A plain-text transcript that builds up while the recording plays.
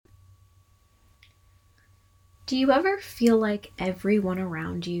Do you ever feel like everyone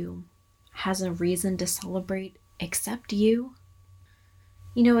around you has a reason to celebrate except you?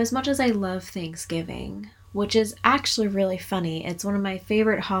 As much as I love Thanksgiving, which is actually really funny, it's one of my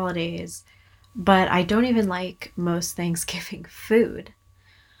favorite holidays, but I don't even like most Thanksgiving food.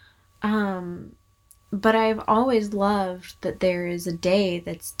 But I've always loved that there is a day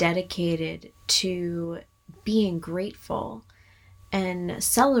that's dedicated to being grateful and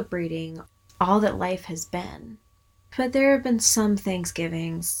celebrating all that life has been. But there have been some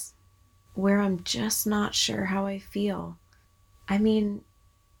Thanksgivings where I'm just not sure how I feel. I mean,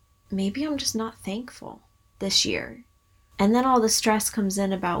 maybe I'm just not thankful this year. And then all the stress comes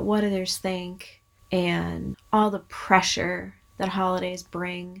in about what others think and all the pressure that holidays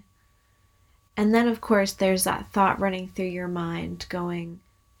bring. And then, of course, there's that thought running through your mind going,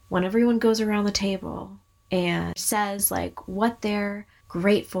 when everyone goes around the table and says what they're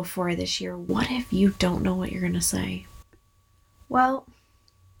grateful for this year, what if you don't know what you're going to say? Well,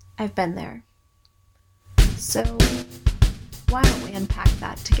 I've been there. So why don't we unpack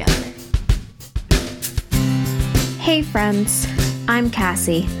that together? Hey friends, I'm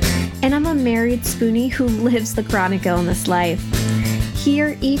Cassie, and I'm a married spoonie who lives the chronic illness life.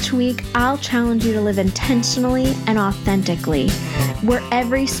 Here each week, I'll challenge you to live intentionally and authentically, where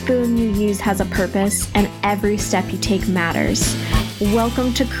every spoon you use has a purpose and every step you take matters.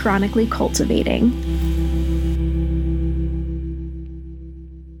 Welcome to Chronically Cultivating.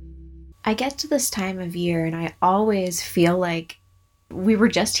 I get to this time of year and I always feel like we were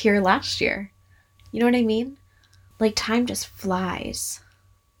just here last year. You know what I mean? Like time just flies.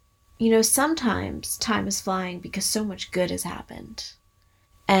 Sometimes time is flying because so much good has happened.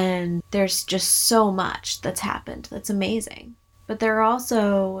 And there's just so much that's happened that's amazing. But there are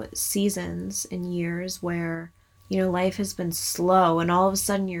also seasons and years where, life has been slow and all of a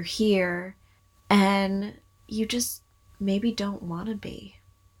sudden you're here and you just maybe don't want to be.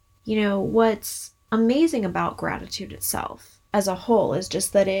 What's amazing about gratitude itself as a whole is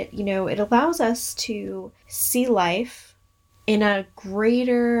just that it allows us to see life in a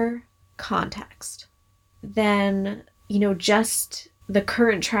greater context than, just the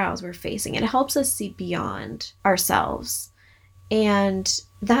current trials we're facing. It helps us see beyond ourselves. And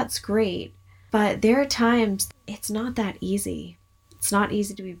that's great. But there are times it's not that easy. It's not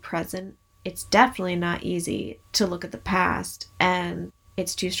easy to be present. It's definitely not easy to look at the past, and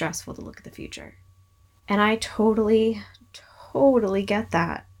it's too stressful to look at the future. And I totally get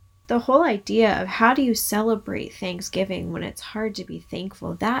that. The whole idea of how do you celebrate Thanksgiving when it's hard to be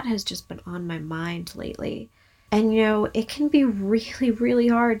thankful, that has just been on my mind lately. And it can be really, really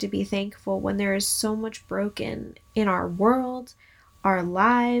hard to be thankful when there is so much broken in our world, our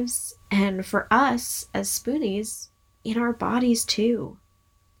lives, and for us as spoonies, in our bodies too.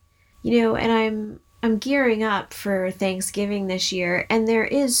 And I'm gearing up for Thanksgiving this year, and there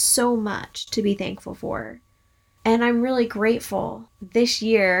is so much to be thankful for. And I'm really grateful this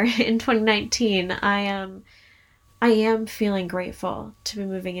year in 2019. I am feeling grateful to be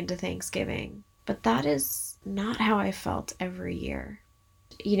moving into Thanksgiving, but that is not how I felt every year.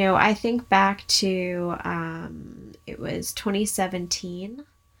 I think back to, it was 2017.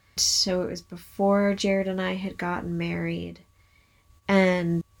 So it was before Jared and I had gotten married.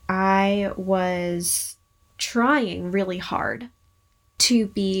 And I was trying really hard to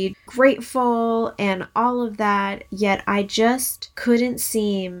be grateful and all of that, yet I just couldn't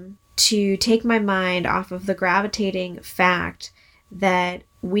seem to take my mind off of the gravitating fact that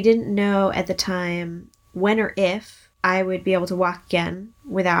we didn't know at the time when or if I would be able to walk again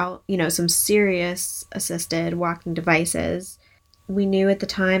without, some serious assisted walking devices. We knew at the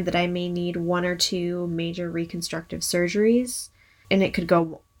time that I may need 1 or 2 major reconstructive surgeries, and it could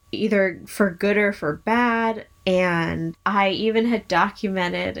go either for good or for bad. And I even had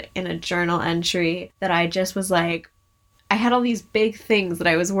documented in a journal entry that I just was like, I had all these big things that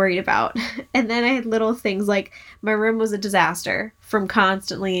I was worried about. And then I had little things like my room was a disaster from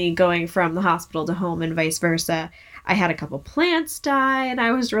constantly going from the hospital to home and vice versa. I had a couple plants die and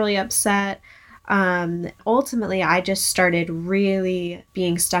I was really upset. Ultimately, I just started really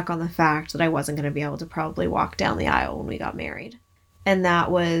being stuck on the fact that I wasn't going to be able to probably walk down the aisle when we got married. And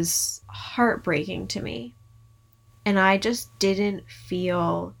that was heartbreaking to me. And I just didn't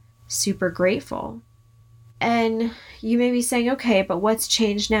feel super grateful. And you may be saying, okay, but what's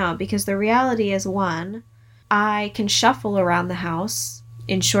changed now? Because the reality is, one, I can shuffle around the house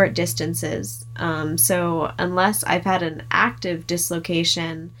in short distances. So unless I've had an active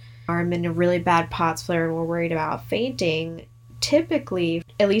dislocation or I'm in a really bad POTS flare and we're worried about fainting, typically,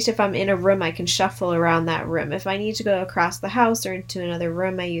 at least if I'm in a room, I can shuffle around that room. If I need to go across the house or into another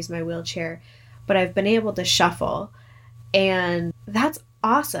room, I use my wheelchair. but I've been able to shuffle. And that's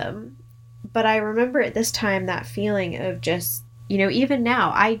awesome. But I remember at this time that feeling of just, even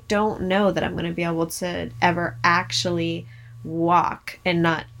now, I don't know that I'm going to be able to ever actually walk and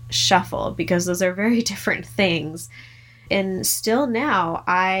not shuffle, because those are very different things. And still now,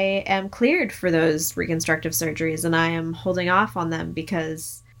 I am cleared for those reconstructive surgeries, and I am holding off on them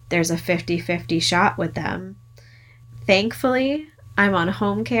because there's a 50-50 shot with them. Thankfully, I'm on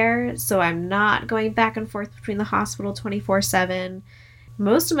home care, so I'm not going back and forth between the hospital 24/7.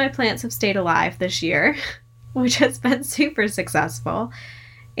 Most of my plants have stayed alive this year, which has been super successful.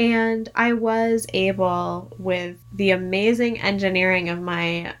 And I was able, with the amazing engineering of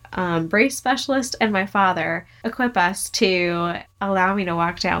my brace specialist and my father, equip us to allow me to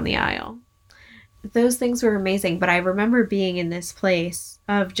walk down the aisle. Those things were amazing, but I remember being in this place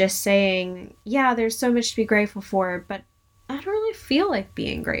of just saying, yeah, there's so much to be grateful for, but I don't really feel like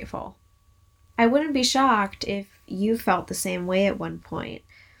being grateful. I wouldn't be shocked if you felt the same way at one point.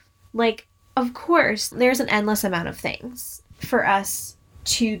 Like, of course, there's an endless amount of things for us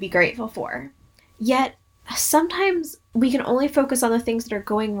to be grateful for. Yet, sometimes we can only focus on the things that are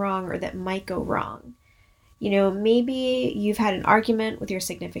going wrong or that might go wrong. Maybe you've had an argument with your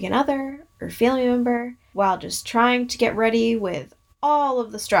significant other or family member while just trying to get ready with all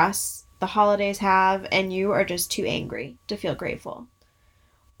of the stress the holidays have, and you are just too angry to feel grateful.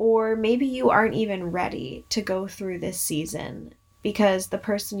 Or maybe you aren't even ready to go through this season because the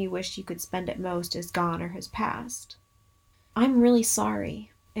person you wish you could spend it most is gone or has passed. I'm really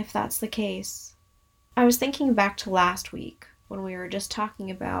sorry if that's the case. I was thinking back to last week when we were just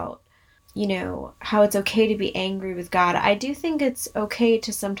talking about, how it's okay to be angry with God. I do think it's okay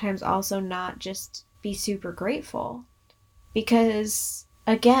to sometimes also not just be super grateful. Because,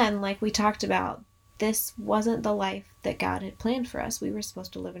 again, like we talked about, this wasn't the life that God had planned for us. We were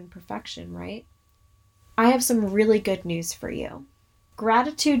supposed to live in perfection, right? I have some really good news for you.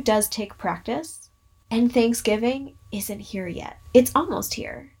 Gratitude does take practice, and Thanksgiving isn't here yet. It's almost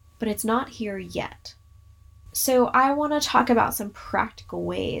here, but it's not here yet. So I want to talk about some practical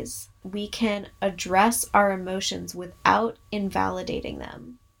ways we can address our emotions without invalidating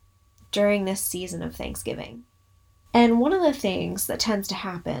them during this season of Thanksgiving. And one of the things that tends to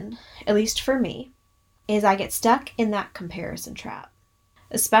happen, at least for me, is I get stuck in that comparison trap,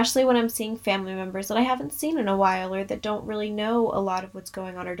 especially when I'm seeing family members that I haven't seen in a while or that don't really know a lot of what's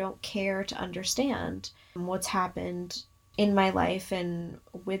going on or don't care to understand what's happened in my life and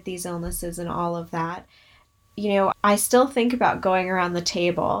with these illnesses and all of that. I still think about going around the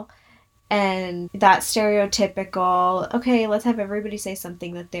table and that stereotypical, okay, let's have everybody say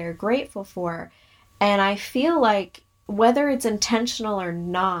something that they're grateful for. And I feel like whether it's intentional or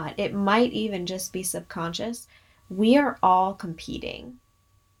not, it might even just be subconscious, we are all competing.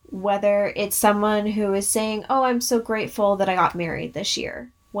 Whether it's someone who is saying, oh, I'm so grateful that I got married this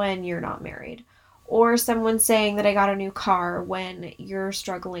year when you're not married. Or someone saying that I got a new car when you're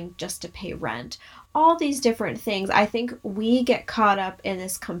struggling just to pay rent. All these different things. I think we get caught up in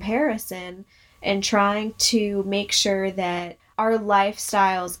this comparison and trying to make sure that our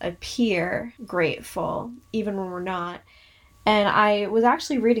lifestyles appear grateful, even when we're not. And I was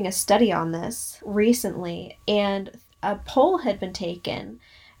actually reading a study on this recently, and a poll had been taken,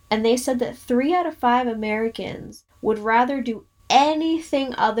 and they said that 3 out of 5 Americans would rather do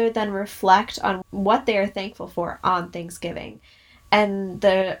anything other than reflect on what they are thankful for on Thanksgiving. And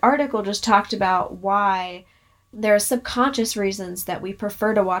the article just talked about why there are subconscious reasons that we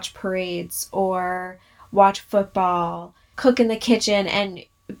prefer to watch parades or watch football, cook in the kitchen, and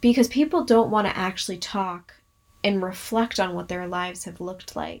because people don't want to actually talk and reflect on what their lives have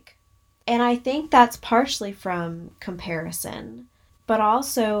looked like. And I think that's partially from comparison, but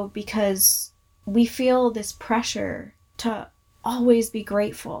also because we feel this pressure to always be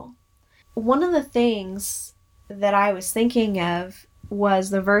grateful. One of the things that I was thinking of was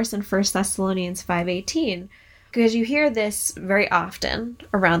the verse in 1 Thessalonians 5:18, because you hear this very often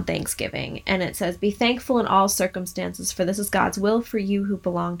around Thanksgiving, and it says, be thankful in all circumstances, for this is God's will for you who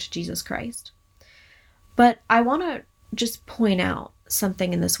belong to Jesus Christ. But I want to just point out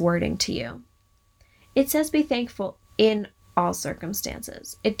something in this wording to you. It says be thankful in all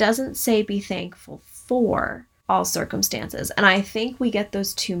circumstances. It doesn't say be thankful for all circumstances. And I think we get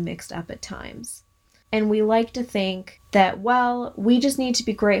those two mixed up at times. And we like to think that, well, we just need to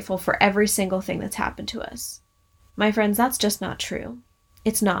be grateful for every single thing that's happened to us. My friends, that's just not true.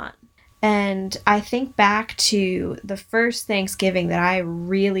 It's not. And I think back to the first Thanksgiving that I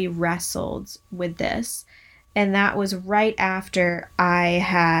really wrestled with this. And that was right after I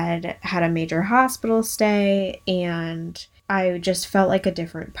had a major hospital stay, and I just felt like a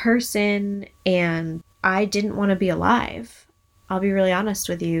different person, and I didn't want to be alive. I'll be really honest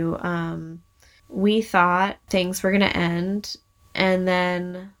with you. We thought things were going to end, and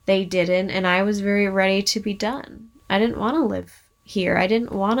then they didn't, and I was very ready to be done. I didn't want to live here. I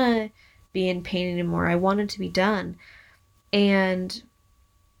didn't want to be in pain anymore. I wanted to be done. And,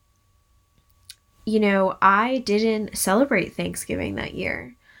 I didn't celebrate Thanksgiving that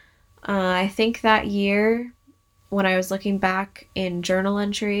year. I think that year, when I was looking back in journal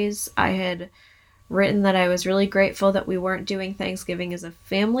entries, I had written that I was really grateful that we weren't doing Thanksgiving as a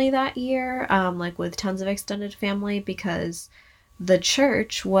family that year, like with tons of extended family, because the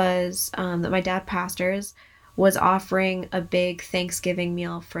church that my dad pastors was offering a big Thanksgiving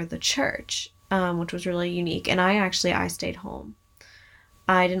meal for the church, which was really unique. And I stayed home.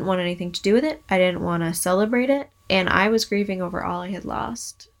 I didn't want anything to do with it. I didn't want to celebrate it. And I was grieving over all I had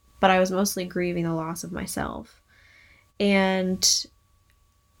lost, but I was mostly grieving the loss of myself. And,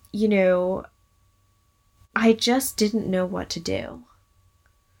 I just didn't know what to do,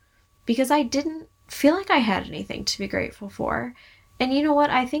 because I didn't feel like I had anything to be grateful for. And you know what?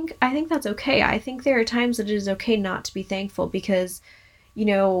 I think that's okay. I think there are times that it is okay not to be thankful, because,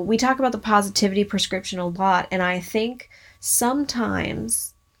 we talk about the positivity prescription a lot. And I think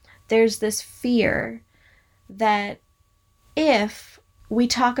sometimes there's this fear that if we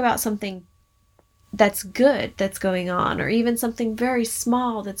talk about something that's good that's going on, or even something very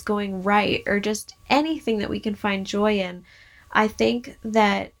small that's going right, or just anything that we can find joy in, I think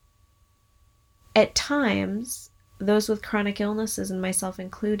that at times, those with chronic illnesses, and myself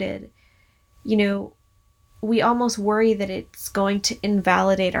included, we almost worry that it's going to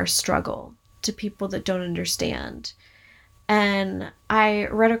invalidate our struggle to people that don't understand. And I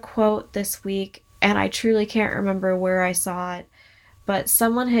read a quote this week, and I truly can't remember where I saw it, but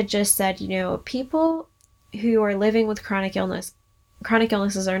someone had just said, people who are living with chronic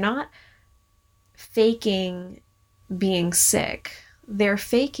illnesses are not faking being sick. They're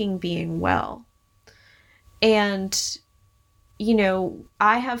faking being well. And,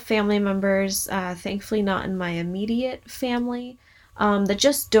 I have family members, thankfully not in my immediate family, that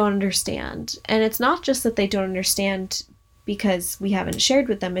just don't understand. And it's not just that they don't understand because we haven't shared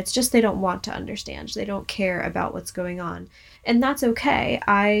with them. It's just they don't want to understand. They don't care about what's going on. And that's okay.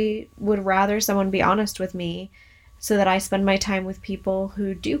 I would rather someone be honest with me so that I spend my time with people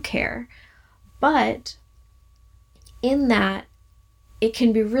who do care. But in that, it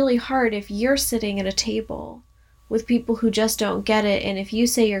can be really hard if you're sitting at a table with people who just don't get it. And if you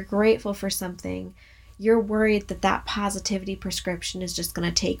say you're grateful for something, you're worried that that positivity prescription is just going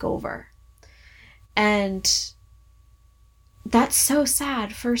to take over. And that's so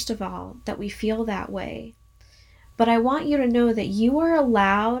sad, first of all, that we feel that way. But I want you to know that you are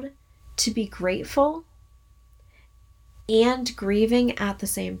allowed to be grateful and grieving at the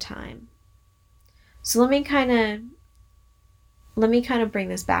same time. So let me kind of bring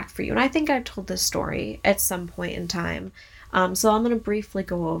this back for you. And I think I've told this story at some point in time. So I'm going to briefly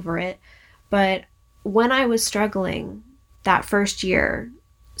go over it. But when I was struggling that first year,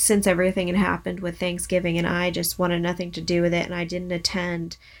 since everything had happened with Thanksgiving and I just wanted nothing to do with it and I didn't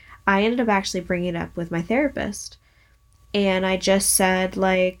attend, I ended up actually bringing it up with my therapist. And I just said,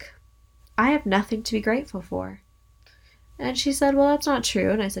 I have nothing to be grateful for. And she said, well, that's not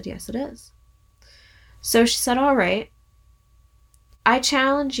true. And I said, yes, it is. So she said, all right, I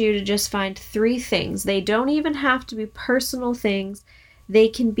challenge you to just find 3 things. They don't even have to be personal things. They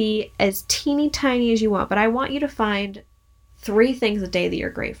can be as teeny tiny as you want, but I want you to find 3 things a day that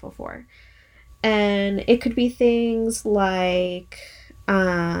you're grateful for. And it could be things like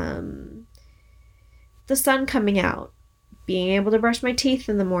the sun coming out, being able to brush my teeth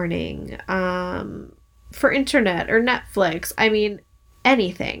in the morning, for internet or Netflix. I mean,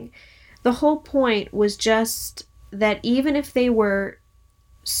 anything. The whole point was just that even if they were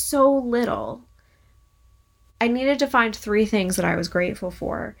so little, I needed to find 3 things that I was grateful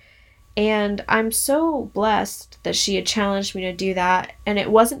for. And I'm so blessed that she had challenged me to do that. And it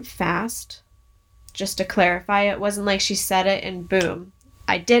wasn't fast. Just to clarify, it wasn't like she said it and boom,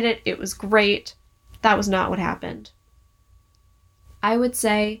 I did it. It was great. That was not what happened. I would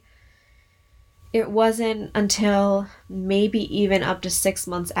say it wasn't until maybe even up to 6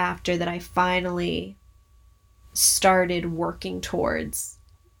 months after that I finally started working towards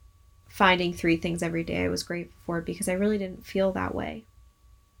finding 3 things every day I was grateful for, because I really didn't feel that way.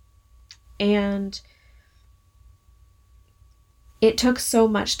 And it took so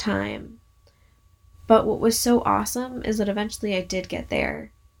much time. But what was so awesome is that eventually I did get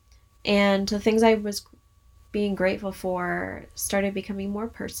there. And the things I was being grateful for started becoming more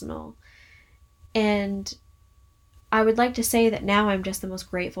personal. And I would like to say that now I'm just the most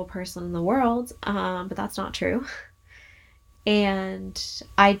grateful person in the world, but that's not true. And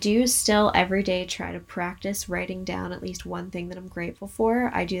I do still every day try to practice writing down at least one thing that I'm grateful for.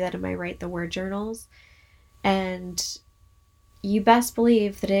 I do that in my Write the Word journals. And you best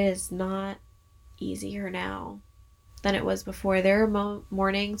believe that it is not easier now than it was before. There are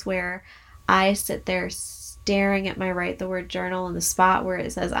mornings where I sit there staring at my Write the Word journal in the spot where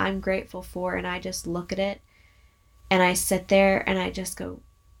it says I'm grateful for, and I just look at it and I sit there and I just go,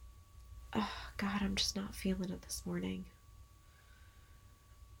 oh God, I'm just not feeling it this morning.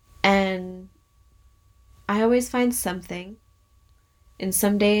 And I always find something. And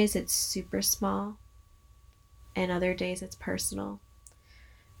some days it's super small, and other days it's personal.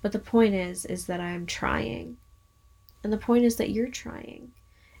 But the point is that I'm trying. And the point is that you're trying.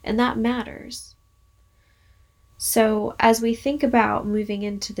 And that matters. So as we think about moving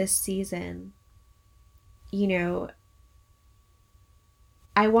into this season, I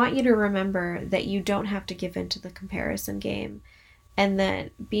want you to remember that you don't have to give in to the comparison game. And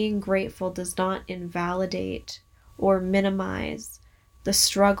that being grateful does not invalidate or minimize the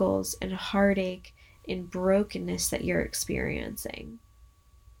struggles and heartache and brokenness that you're experiencing.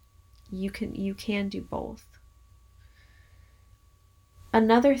 You can do both.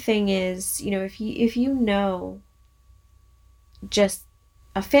 Another thing is, if you know just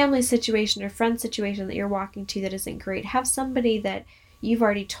a family situation or friend situation that you're walking to that isn't great, have somebody that you've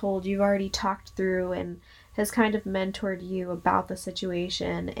already talked through and has kind of mentored you about the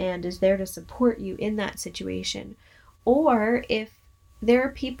situation and is there to support you in that situation. Or if there are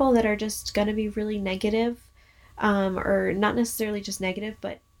people that are just going to be really negative, or not necessarily just negative,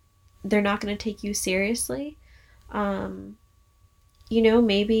 but they're not going to take you seriously, maybe,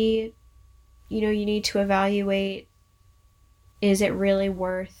 you need to evaluate, is it really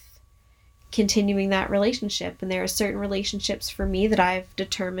worth continuing that relationship? And there are certain relationships for me that I've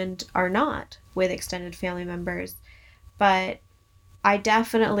determined are not with extended family members, but I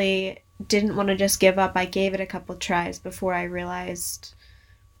definitely didn't want to just give up. I gave it a couple tries before I realized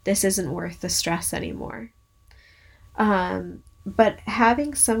this isn't worth the stress anymore. But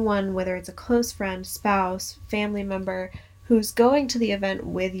having someone, whether it's a close friend, spouse, family member, who's going to the event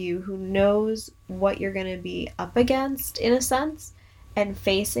with you, who knows what you're going to be up against in a sense and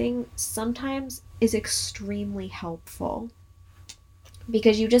facing, sometimes is extremely helpful.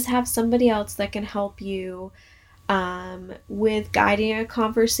 Because you just have somebody else that can help you with guiding a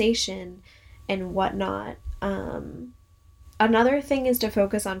conversation and whatnot. Another thing is to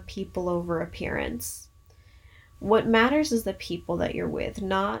focus on people over appearance. What matters is the people that you're with,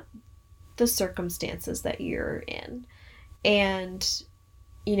 not the circumstances that you're in. And,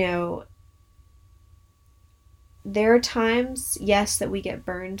 there are times, yes, that we get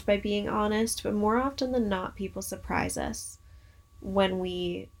burned by being honest, but more often than not, people surprise us when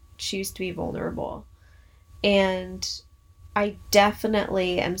we choose to be vulnerable. And I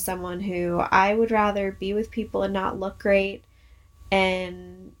definitely am someone who I would rather be with people and not look great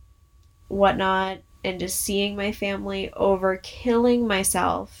and whatnot, and just seeing my family over killing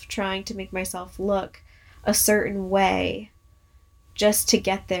myself, trying to make myself look a certain way just to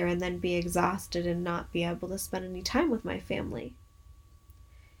get there and then be exhausted and not be able to spend any time with my family.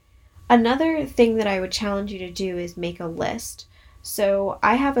 Another thing that I would challenge you to do is make a list. So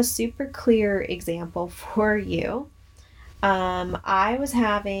I have a super clear example for you. I was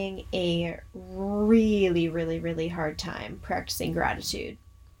having a really, really, really hard time practicing gratitude.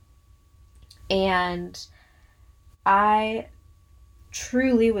 And I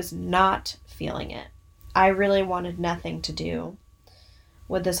truly was not feeling it. I really wanted nothing to do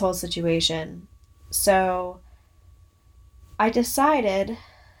with this whole situation. So I decided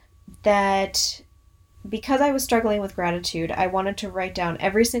that because I was struggling with gratitude, I wanted to write down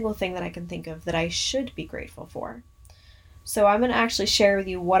every single thing that I can think of that I should be grateful for. So I'm going to actually share with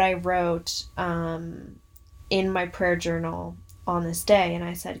you what I wrote in my prayer journal on this day. And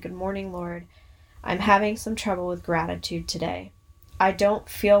I said, "Good morning, Lord. I'm having some trouble with gratitude today. I don't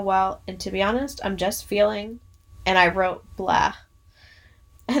feel well, and to be honest, I'm just feeling," and I wrote blah.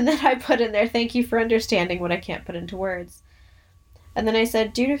 And then I put in there, "Thank you for understanding what I can't put into words." And then I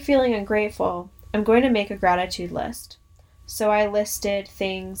said, "Due to feeling ungrateful, I'm going to make a gratitude list." So I listed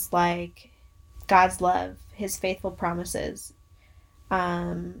things like God's love, His faithful promises,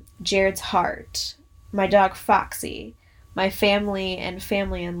 Jared's heart, my dog Foxy, my family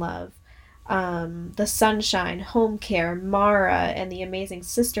in love, the sunshine, home care, Mara, and the amazing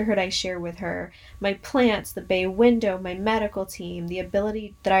sisterhood I share with her, my plants, the bay window, my medical team, the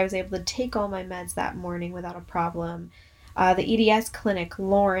ability that I was able to take all my meds that morning without a problem, the EDS clinic,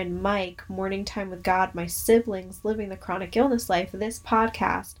 Lauren, Mike, Morning Time with God, my siblings living the chronic illness life, this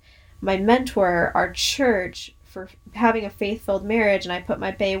podcast, my mentor, our church for having a faith-filled marriage, and I put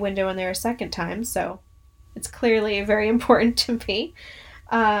my bay window in there a second time, so it's clearly very important to me.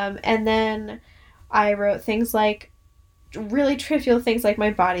 And then I wrote things like, really trivial things like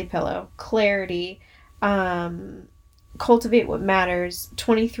my body pillow, clarity, cultivate what matters,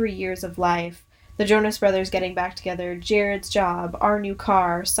 23 years of life, the Jonas Brothers getting back together, Jared's job, our new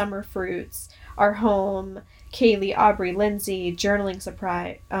car, summer fruits, our home, Kaylee, Aubrey, Lindsay, journaling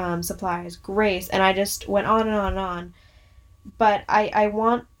supplies, Grace, and I just went on and on and on. But I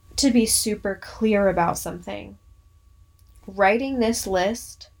want to be super clear about something. Writing this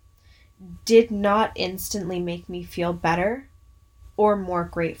list did not instantly make me feel better or more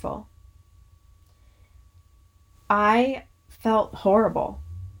grateful. I felt horrible,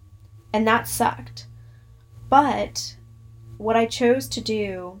 and that sucked. But what I chose to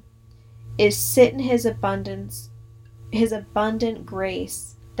do is sit in his abundance, his abundant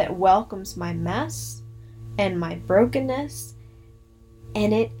grace that welcomes my mess and my brokenness,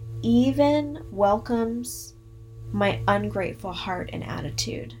 and it even welcomes my ungrateful heart and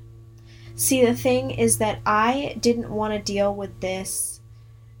attitude. See, the thing is that I didn't want to deal with this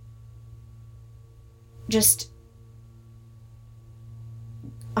just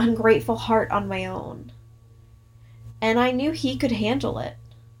ungrateful heart on my own. And I knew he could handle it.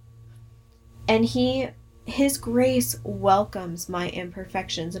 And his grace welcomes my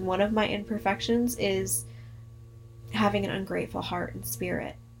imperfections. And one of my imperfections is having an ungrateful heart and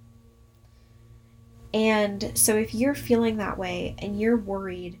spirit. And so if you're feeling that way and you're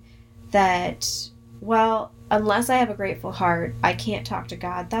worried that, well, unless I have a grateful heart, I can't talk to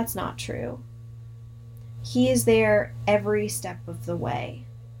God, that's not true. He is there every step of the way.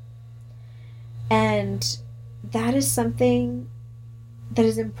 And that is something that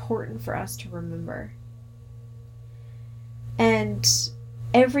is important for us to remember. And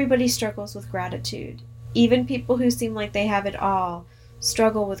everybody struggles with gratitude. Even people who seem like they have it all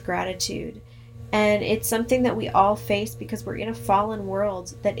struggle with gratitude. And it's something that we all face because we're in a fallen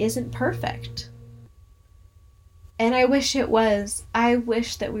world that isn't perfect. And I wish it was. I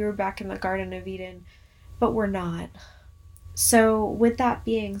wish that we were back in the Garden of Eden, but we're not. So with that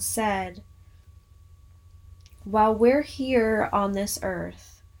being said, while we're here on this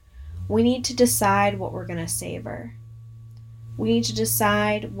earth, we need to decide what we're going to savor. We need to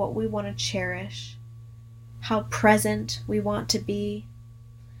decide what we want to cherish, how present we want to be.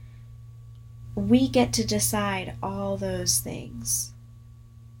 We get to decide all those things.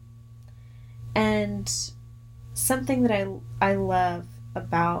 And something that I love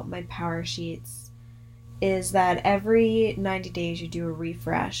about my power sheets is that every 90 days you do a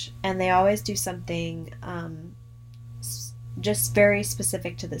refresh, and they always do something just very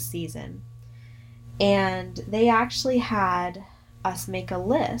specific to the season. And they actually had us make a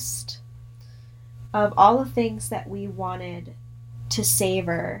list of all the things that we wanted to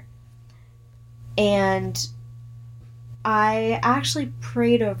savor. And I actually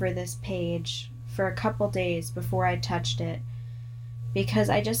prayed over this page for a couple days before I touched it, because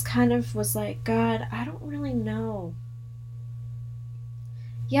I just kind of was like, God, I don't really know.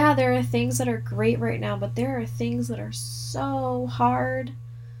 Yeah, there are things that are great right now, but there are things that are so hard.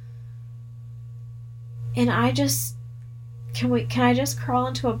 And I just, can I just crawl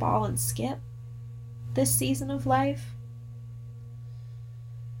into a ball and skip this season of life?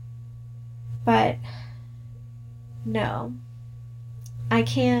 But no, I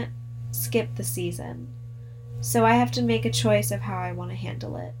can't skip the season. So I have to make a choice of how I want to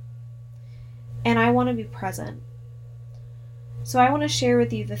handle it. And I want to be present. So I want to share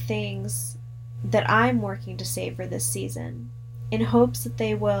with you the things that I'm working to savor this season, in hopes that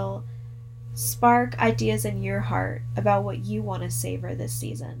they will spark ideas in your heart about what you want to savor this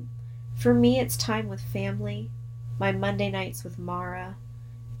season. For me, it's time with family, my Monday nights with Mara,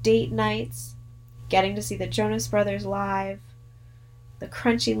 date nights, getting to see the Jonas Brothers live, the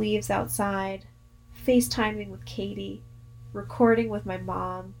crunchy leaves outside, FaceTiming with Katie, recording with my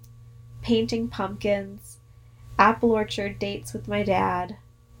mom, painting pumpkins, apple orchard dates with my dad,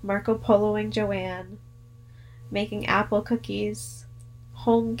 Marco Poloing Joanne, making apple cookies,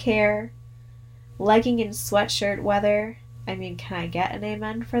 home care, legging in sweatshirt weather. I mean, can I get an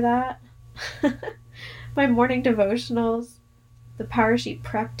amen for that? My morning devotionals, the Power Sheet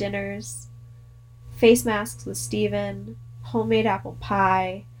prep dinners, face masks with Steven, homemade apple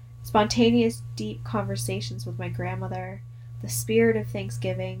pie, spontaneous deep conversations with my grandmother, the spirit of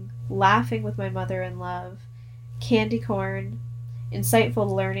Thanksgiving, laughing with my mother in love, candy corn, insightful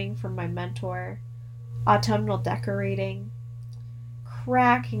learning from my mentor, autumnal decorating,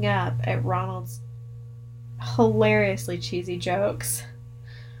 cracking up at Ronald's hilariously cheesy jokes,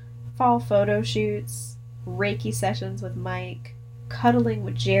 fall photo shoots, Reiki sessions with Mike, cuddling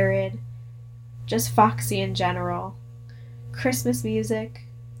with Jared, just Foxy in general, Christmas music,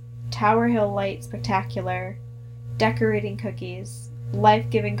 Tower Hill Light Spectacular, decorating cookies,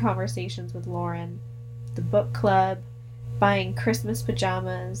 life-giving conversations with Lauren, the book club, buying Christmas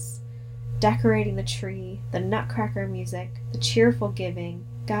pajamas, decorating the tree, the nutcracker music, the cheerful giving,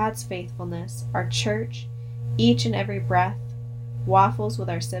 God's faithfulness, our church, each and every breath, waffles with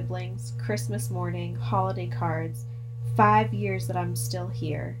our siblings, Christmas morning, holiday cards, 5 years that I'm still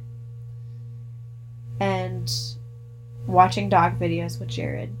here, and watching dog videos with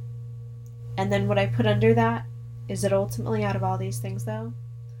Jared. And then what I put under that is that ultimately out of all these things, though,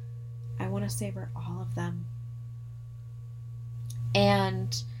 I want to savor all of them.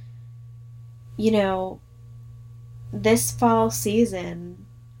 And, you know, this fall season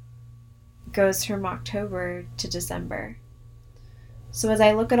goes from October to December. So as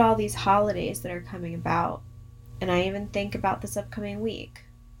I look at all these holidays that are coming about, and I even think about this upcoming week,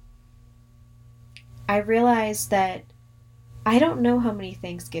 I realize that I don't know how many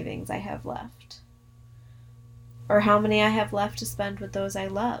Thanksgivings I have left, or how many I have left to spend with those I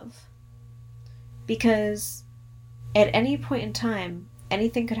love. Because at any point in time,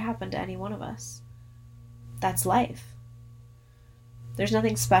 anything could happen to any one of us. That's life. There's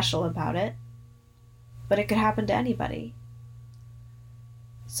nothing special about it, but it could happen to anybody.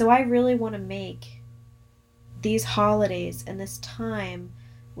 So I really want to make these holidays and this time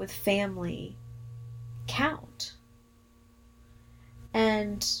with family count.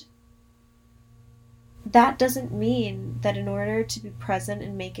 And that doesn't mean that in order to be present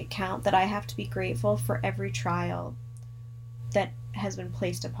and make it count, that I have to be grateful for every trial that has been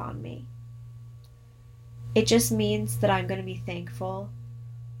placed upon me. It just means that I'm going to be thankful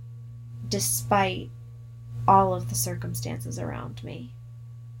despite all of the circumstances around me.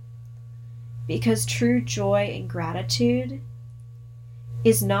 Because true joy and gratitude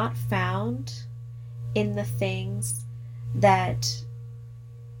is not found in the things that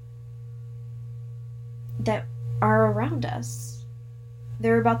are around us.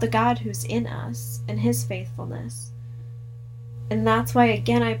 They're about the God who's in us and his faithfulness. And that's why,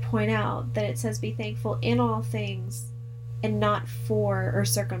 again, I point out that it says be thankful in all things and not for, or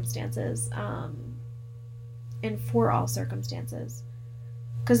circumstances, and for all circumstances.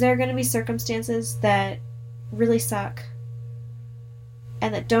 Because there are going to be circumstances that really suck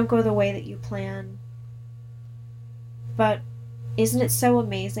and that don't go the way that you plan. But isn't it so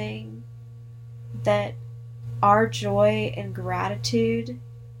amazing that our joy and gratitude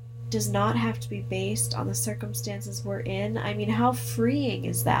does not have to be based on the circumstances we're in? I mean, how freeing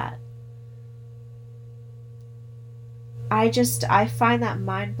is that? I find that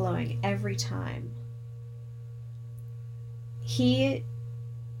mind-blowing every time. He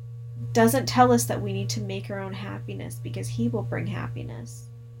doesn't tell us that we need to make our own happiness, because he will bring happiness.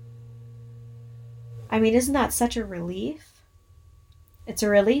 I mean, isn't that such a relief? It's a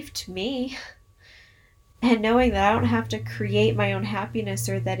relief to me. And knowing that I don't have to create my own happiness,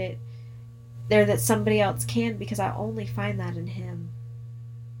 or that somebody else can, because I only find that in him.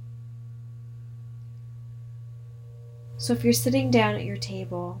 So if you're sitting down at your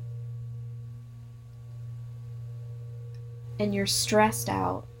table and you're stressed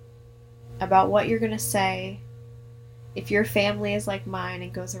out about what you're going to say, if your family is like mine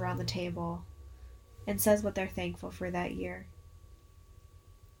and goes around the table and says what they're thankful for that year,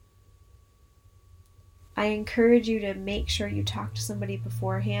 I encourage you to make sure you talk to somebody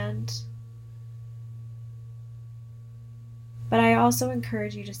beforehand. But I also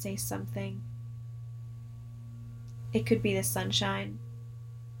encourage you to say something. It could be the sunshine.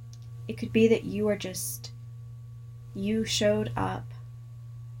 It could be that you showed up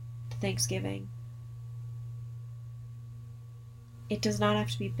to Thanksgiving. It does not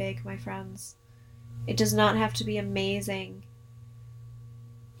have to be big, my friends. It does not have to be amazing.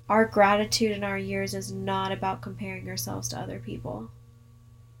 Our gratitude in our years is not about comparing ourselves to other people.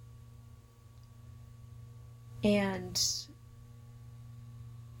 And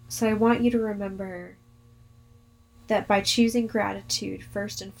so I want you to remember that by choosing gratitude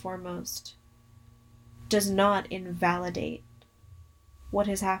first and foremost does not invalidate what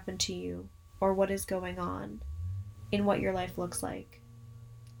has happened to you or what is going on in what your life looks like.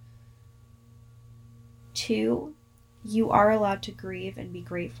 2, you are allowed to grieve and be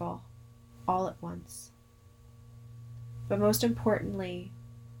grateful all at once. But most importantly,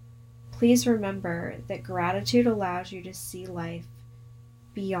 please remember that gratitude allows you to see life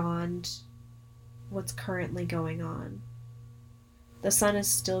beyond what's currently going on. The sun is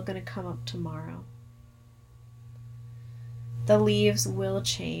still going to come up tomorrow. The leaves will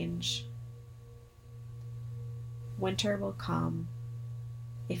change. Winter will come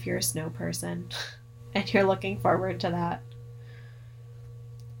if you're a snow person and you're looking forward to that.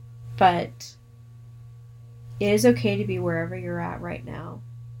 But it is okay to be wherever you're at right now.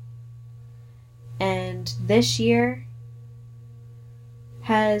 And this year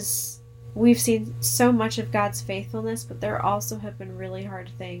we've seen so much of God's faithfulness, but there also have been really hard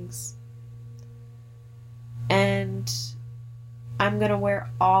things. And I'm going to wear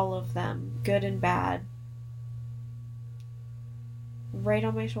all of them, good and bad, right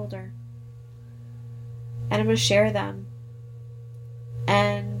on my shoulder. And I'm going to share them.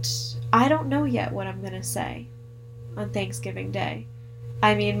 And I don't know yet what I'm going to say on Thanksgiving Day.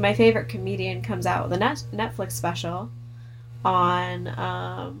 I mean, my favorite comedian comes out with a Netflix special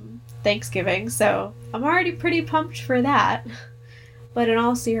on Thanksgiving, so I'm already pretty pumped for that. But in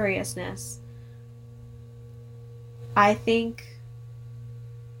all seriousness, I think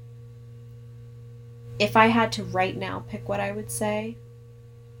if I had to right now pick what I would say,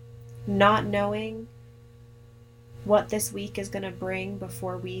 not knowing what this week is going to bring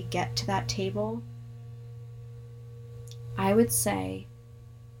before we get to that table, I would say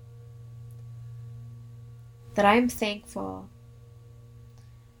that I'm thankful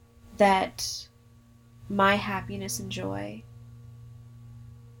that my happiness and joy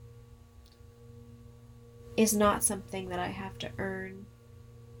is not something that I have to earn,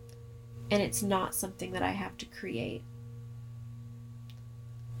 and it's not something that I have to create.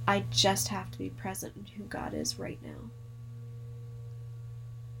 I just have to be present in who God is right now.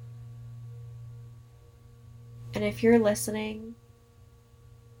 And if you're listening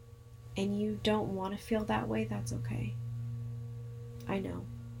and you don't want to feel that way, that's okay. I know.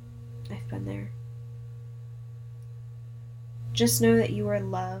 I've been there. Just know that you are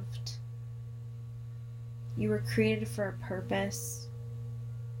loved. You were created for a purpose.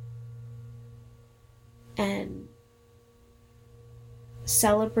 And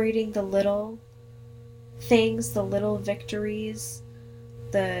celebrating the little things, the little victories,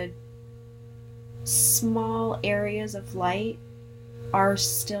 the small areas of light are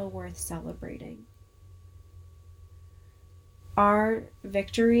still worth celebrating. Our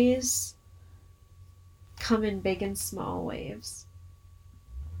victories come in big and small waves,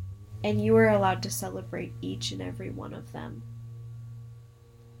 and you are allowed to celebrate each and every one of them.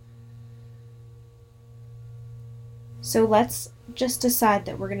 So let's just decide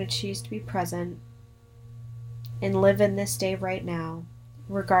that we're going to choose to be present and live in this day right now,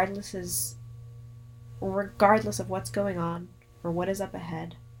 regardless of what's going on or what is up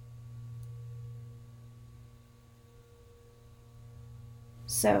ahead.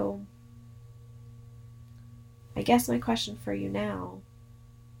 So, I guess my question for you now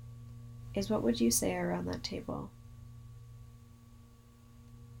is, what would you say around that table?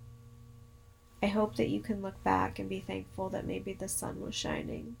 I hope that you can look back and be thankful that maybe the sun was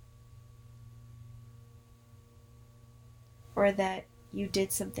shining, or that you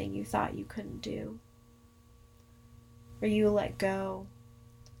did something you thought you couldn't do, or you let go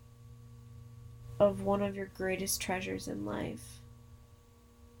of one of your greatest treasures in life,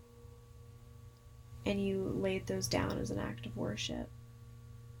 and you laid those down as an act of worship.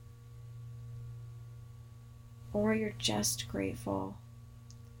 Or you're just grateful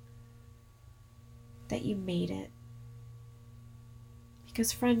that you made it.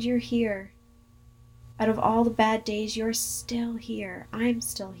 Because, friend, you're here. Out of all the bad days, you're still here. I'm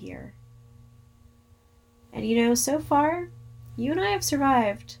still here. And you know, so far, you and I have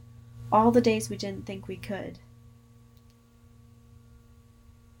survived all the days we didn't think we could.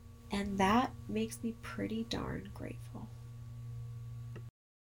 And that makes me pretty darn grateful.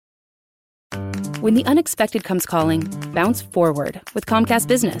 When the unexpected comes calling, bounce forward with Comcast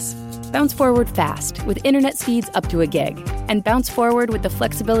Business. Bounce forward fast with internet speeds up to 1 gig. And bounce forward with the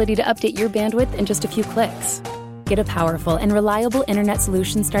flexibility to update your bandwidth in just a few clicks. Get a powerful and reliable internet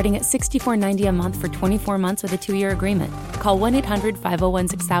solution starting at $64.90 a month for 24 months with a 2-year agreement. Call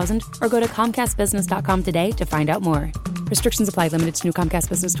 1-800-501-6000 or go to ComcastBusiness.com today to find out more. Restrictions apply. Limited to new Comcast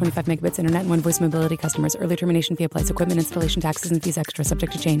Business 25 megabits internet and one voice mobility customers. Early termination fee applies. Equipment installation taxes and fees extra.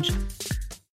 Subject to change.